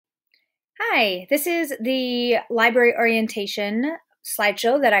Hi, this is the library orientation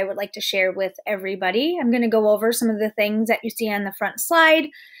slideshow that I would like to share with everybody. I'm going to go over some of the things that you see on the front slide.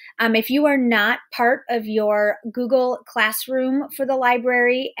 If you are not part of your Google Classroom for the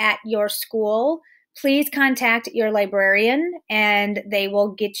library at your school, please contact your librarian and they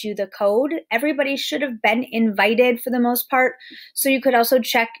will get you the code. Everybody should have been invited for the most part. So you could also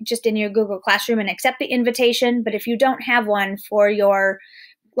check just in your Google Classroom and accept the invitation. But if you don't have one for your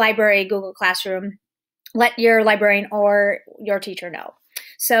library Google Classroom, let your librarian or your teacher know.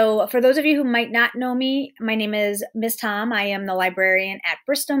 So for those of you who might not know me, my name is Miss Tom. I am the librarian at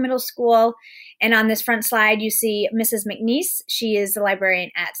Bristow Middle School. And on this front slide, you see Mrs. McNeese. She is the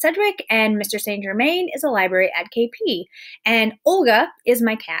librarian at Sedgwick, and Mr. St. Germain is a library at KP. And Olga is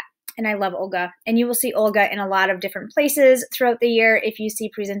my cat. And I love Olga. And you will see Olga in a lot of different places throughout the year. If you see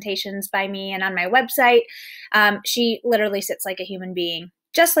presentations by me and on my website, she literally sits like a human being,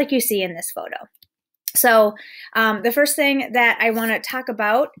 just like you see in this photo. So the first thing that I want to talk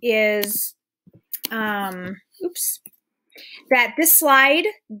about is, that this slide,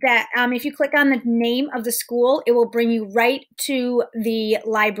 that if you click on the name of the school, it will bring you right to the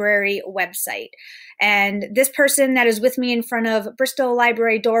library website. And this person that is with me in front of Bristow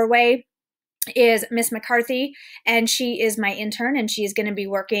Library doorway is Miss McCarthy, and she is my intern, and she's going to be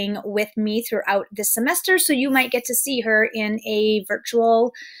working with me throughout this semester, so you might get to see her in a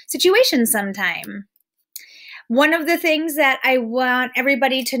virtual situation sometime. One of the things that I want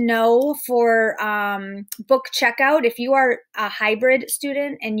everybody to know for book checkout, if you are a hybrid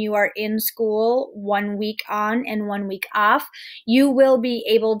student and you are in school 1 week on and 1 week off, you will be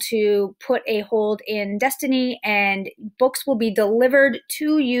able to put a hold in Destiny, and books will be delivered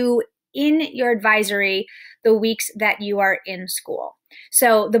to you in your advisory the weeks that you are in school.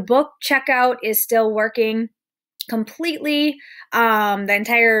 So the book checkout is still working completely. The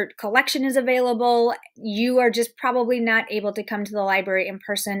entire collection is available. You are just probably not able to come to the library in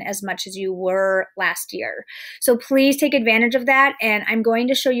person as much as you were last year. So please take advantage of that. And I'm going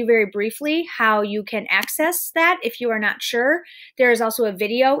to show you very briefly how you can access that if you are not sure. There is also a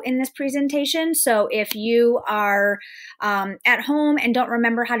video in this presentation. So if you are at home and don't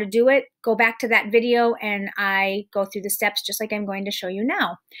remember how to do it, go back to that video and I go through the steps just like I'm going to show you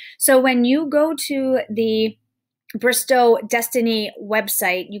now. So when you go to the Bristow Destiny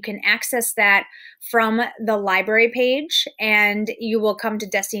website, you can access that from the library page, and you will come to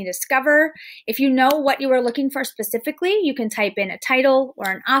Destiny Discover. If you know what you are looking for specifically, you can type in a title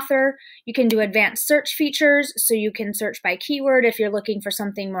or an author. You can do advanced search features, so you can search by keyword if you're looking for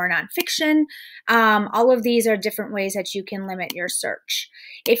something more nonfiction. All of these are different ways that you can limit your search.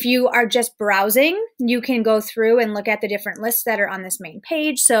 If you are just browsing, you can go through and look at the different lists that are on this main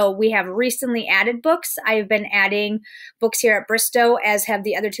page. So we have recently added books. I've been adding books here at Bristow, as have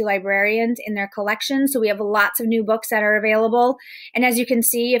the other two librarians in their collection. So we have lots of new books that are available. And as you can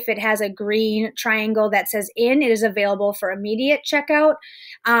see, if it has a green triangle that says in, it is available for immediate checkout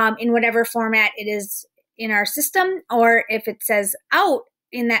in whatever format it is in our system. Or if it says out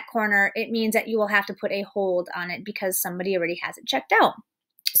in that corner, it means that you will have to put a hold on it because somebody already has it checked out.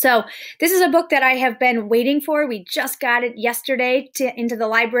 So this is a book that I have been waiting for. We just got it yesterday into the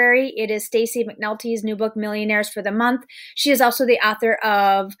library. It is Stacey McNulty's new book, Millionaires for the Month. She is also the author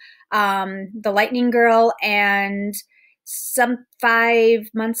of The Lightning Girl and some 5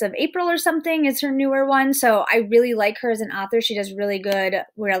 months of April or something is her newer one. So I really like her as an author. She does really good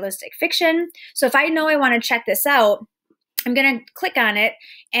realistic fiction. So if I know I want to check this out, I'm going to click on it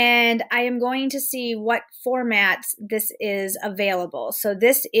and I am going to see what formats this is available. So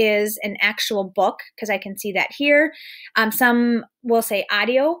this is an actual book because I can see that here. Some will say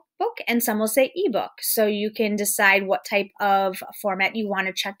audio book and some will say ebook. So you can decide what type of format you want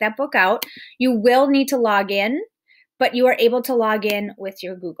to check that book out. You will need to log in, but you are able to log in with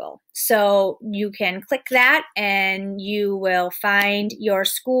your Google. So you can click that and you will find your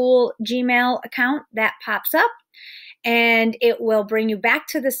school Gmail account that pops up. And it will bring you back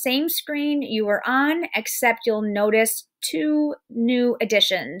to the same screen you were on, except you'll notice two new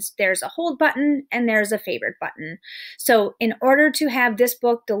additions. There's a hold button and there's a favorite button. So in order to have this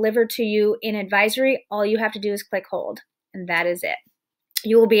book delivered to you in advisory, all you have to do is click hold, and that is it.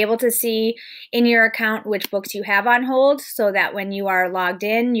 You will be able to see in your account which books you have on hold so that when you are logged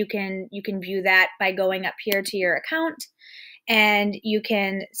in, you can view that by going up here to your account, and you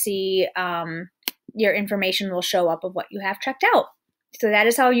can see your information will show up of what you have checked out. So that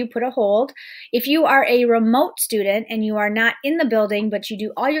is how you put a hold. If you are a remote student and you are not in the building, but you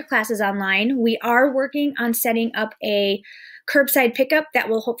do all your classes online, we are working on setting up a curbside pickup that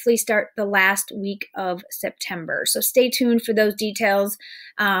will hopefully start the last week of September. So stay tuned for those details.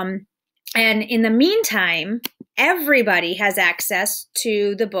 And in the meantime, everybody has access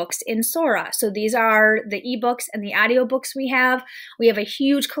to the books in Sora. So these are the ebooks and the audiobooks we have. We have a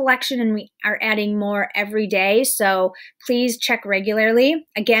huge collection and we are adding more every day. So please check regularly.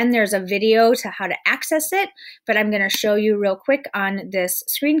 Again, there's a video to how to access it, but I'm going to show you real quick on this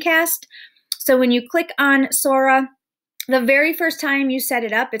screencast. So when you click on Sora, the very first time you set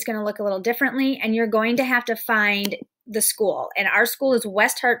it up, it's going to look a little differently, and you're going to have to find the school. And our school is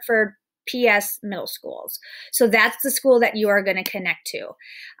West Hartford PS Middle Schools. So that's the school that you are going to connect to.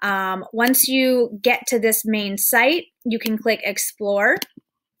 Once you get to this main site, you can click Explore.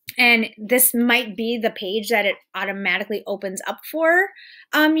 And this might be the page that it automatically opens up for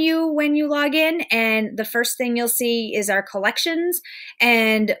you when you log in. And the first thing you'll see is our collections.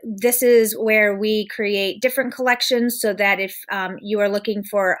 And this is where we create different collections so that if you are looking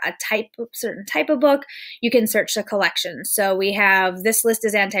for a certain type of book, you can search the collection. So we have, this list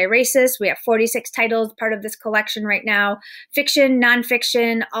is anti-racist. We have 46 titles part of this collection right now. Fiction,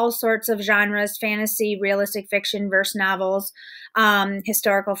 nonfiction, all sorts of genres, fantasy, realistic fiction, verse novels,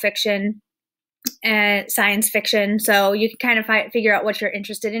 historical fiction, and science fiction. So you can kind of figure out what you're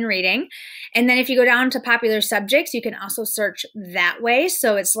interested in reading. And then if you go down to popular subjects, you can also search that way.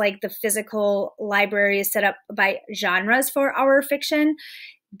 So it's like the physical library is set up by genres for our fiction.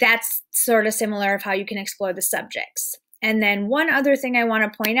 That's sort of similar of how you can explore the subjects. And then one other thing I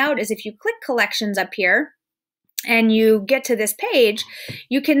want to point out is if you click collections up here, and you get to this page,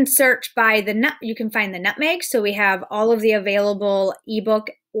 you can search by you can find the nutmeg. So we have all of the available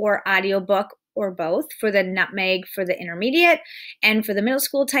ebook or audiobook or both for the nutmeg for the intermediate and for the middle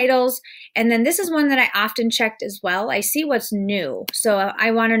school titles. And then this is one that I often checked as well. I see what's new. So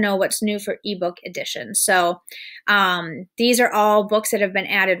I want to know what's new for ebook edition. So these are all books that have been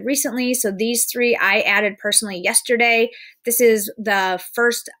added recently. So these three I added personally yesterday. This is the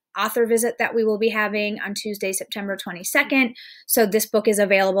first author visit that we will be having on Tuesday, September 22nd. So this book is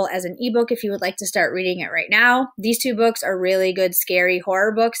available as an ebook if you would like to start reading it right now. These two books are really good scary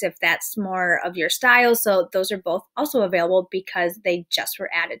horror books if that's more of your style. So those are both also available because they just were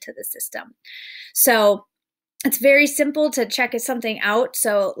added to the system. So it's very simple to check something out.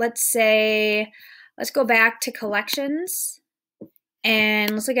 So let's go back to collections. And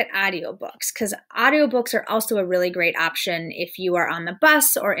let's look at audiobooks, because audiobooks are also a really great option if you are on the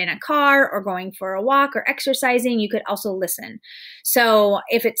bus or in a car or going for a walk or exercising. You could also listen. So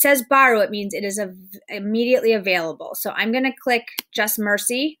if it says borrow, it means it is immediately available. So I'm going to click Just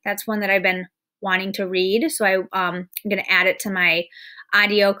Mercy. That's one that I've been wanting to read. So I'm going to add it to my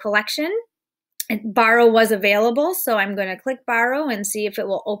audio collection. And borrow was available, so I'm going to click borrow and see if it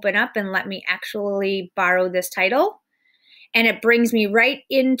will open up and let me actually borrow this title. And it brings me right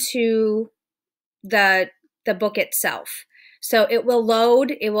into the book itself. So it will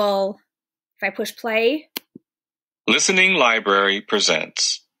load. It will, if I push play. Listening Library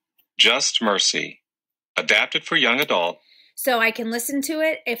presents Just Mercy, adapted for young adult. So I can listen to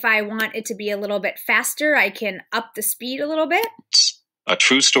it. If I want it to be a little bit faster, I can up the speed a little bit. A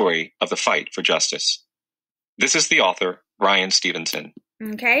true story of the fight for justice. This is the author, Ryan Stevenson.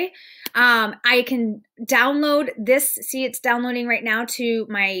 Okay. I can download this. See, it's downloading right now to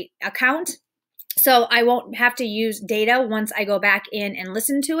my account. So I won't have to use data once I go back in and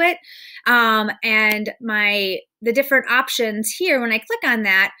listen to it. And the different options here, when I click on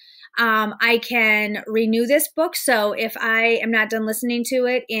that, I can renew this book. So if I am not done listening to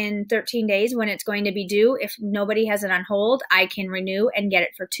it in 13 days when it's going to be due, if nobody has it on hold, I can renew and get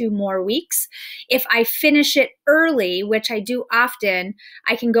it for 2 more weeks. If I finish it early, which I do often,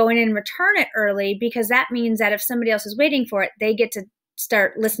 I can go in and return it early, because that means that if somebody else is waiting for it, they get to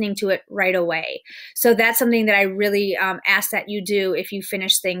start listening to it right away. So that's something that I really ask that you do if you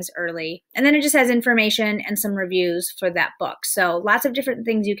finish things early. And then it just has information and some reviews for that book. So lots of different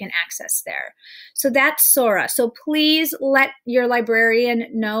things you can access there. So that's Sora. So please let your librarian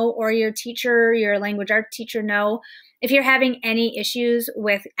know, or your teacher, your language art teacher know, if you're having any issues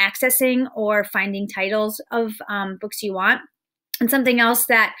with accessing or finding titles of books you want. And something else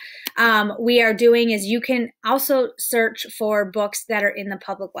that we are doing is you can also search for books that are in the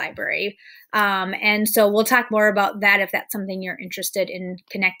public library. And so we'll talk more about that if that's something you're interested in,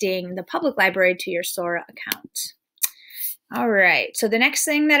 connecting the public library to your Sora account. All right, so the next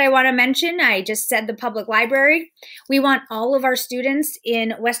thing that I want to mention, I just said the public library. We want all of our students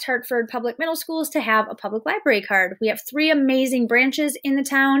in West Hartford Public Middle Schools to have a public library card. We have 3 amazing branches in the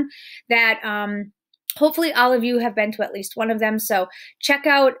town that Hopefully all of you have been to at least one of them. So check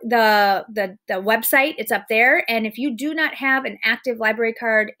out the website. It's up there. And if you do not have an active library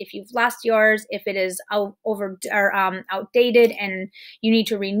card, if you've lost yours, if it is outdated and you need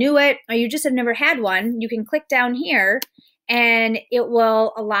to renew it, or you just have never had one, you can click down here and it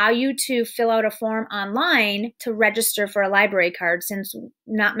will allow you to fill out a form online to register for a library card, since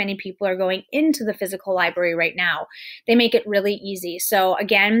not many people are going into the physical library right now. They make it really easy. So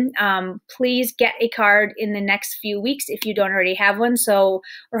again, please get a card in the next few weeks if you don't already have one. So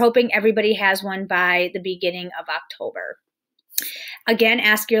we're hoping everybody has one by the beginning of October. Again,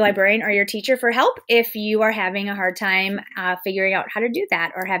 ask your librarian or your teacher for help if you are having a hard time figuring out how to do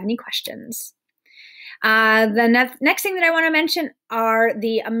that or have any questions. The next thing that I want to mention are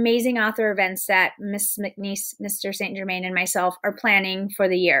the amazing author events that Miss McNeese, Mr. St. Germain, and myself are planning for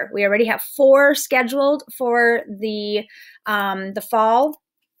the year. We already have 4 scheduled for the fall.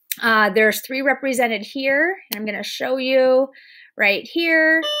 There's 3 represented here, and I'm going to show you right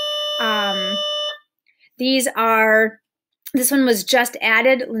here. This one was just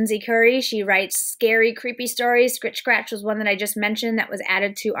added. Lindsay Curry, she writes scary, creepy stories. Scritch Scratch was one that I just mentioned that was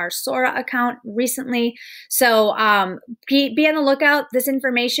added to our Sora account recently. So be on the lookout. This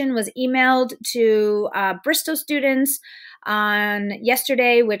information was emailed to Bristol students on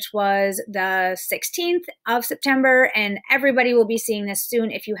yesterday, which was the 16th of September, and everybody will be seeing this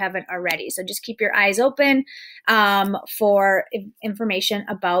soon if you haven't already. So just keep your eyes open for information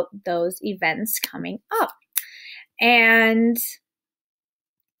about those events coming up. And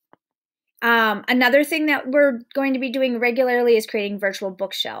another thing that we're going to be doing regularly is creating virtual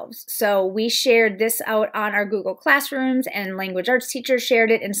bookshelves. So we shared this out on our Google Classrooms, and language arts teachers shared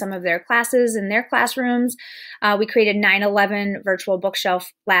it in some of their classes in their classrooms. We created 9/11 virtual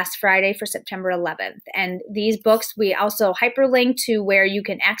bookshelf last Friday for September 11th. And these books, we also hyperlink to where you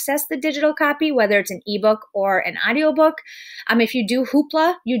can access the digital copy, whether it's an ebook or an audiobook. If you do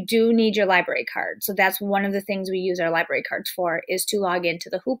Hoopla, you do need your library card. So that's one of the things we use our library cards for, is to log into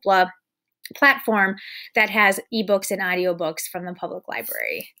the Hoopla platform that has ebooks and audiobooks from the public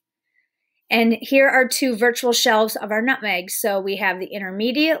library. And here are 2 virtual shelves of our nutmegs. So we have the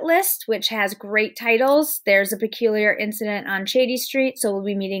intermediate list, which has great titles. There's a Peculiar Incident on Shady Street. So we'll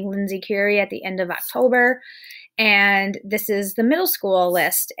be meeting Lindsay Curie at the end of October. And this is the middle school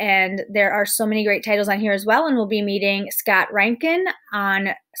list. And there are so many great titles on here as well. And we'll be meeting Scott Rankin on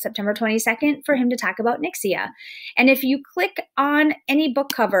September 22nd for him to talk about Nixia. And if you click on any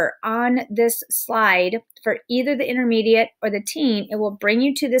book cover on this slide for either the intermediate or the teen, it will bring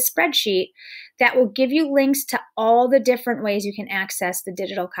you to this spreadsheet that will give you links to all the different ways you can access the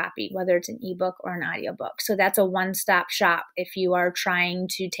digital copy, whether it's an ebook or an audiobook. So that's a one-stop shop if you are trying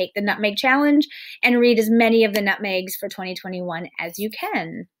to take the Nutmeg Challenge and read as many of the nutmegs for 2021 as you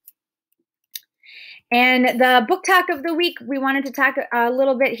can. And the book talk of the week, we wanted to talk a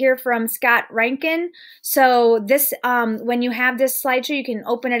little bit here from Scott Rankin. So this, when you have this slideshow, you can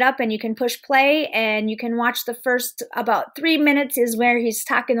open it up and you can push play, and you can watch the first about 3 minutes is where he's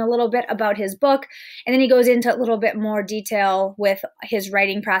talking a little bit about his book. And then he goes into a little bit more detail with his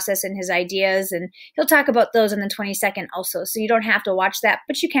writing process and his ideas. And he'll talk about those in the 22nd also. So you don't have to watch that,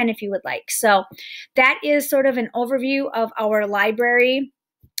 but you can if you would like. So that is sort of an overview of our library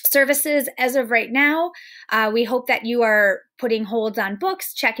services as of right now. We hope that you are putting holds on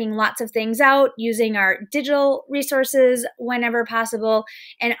books, checking lots of things out, using our digital resources whenever possible,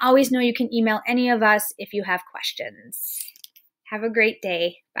 and always know you can email any of us if you have questions. Have a great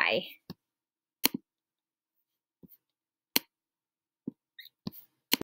day. Bye.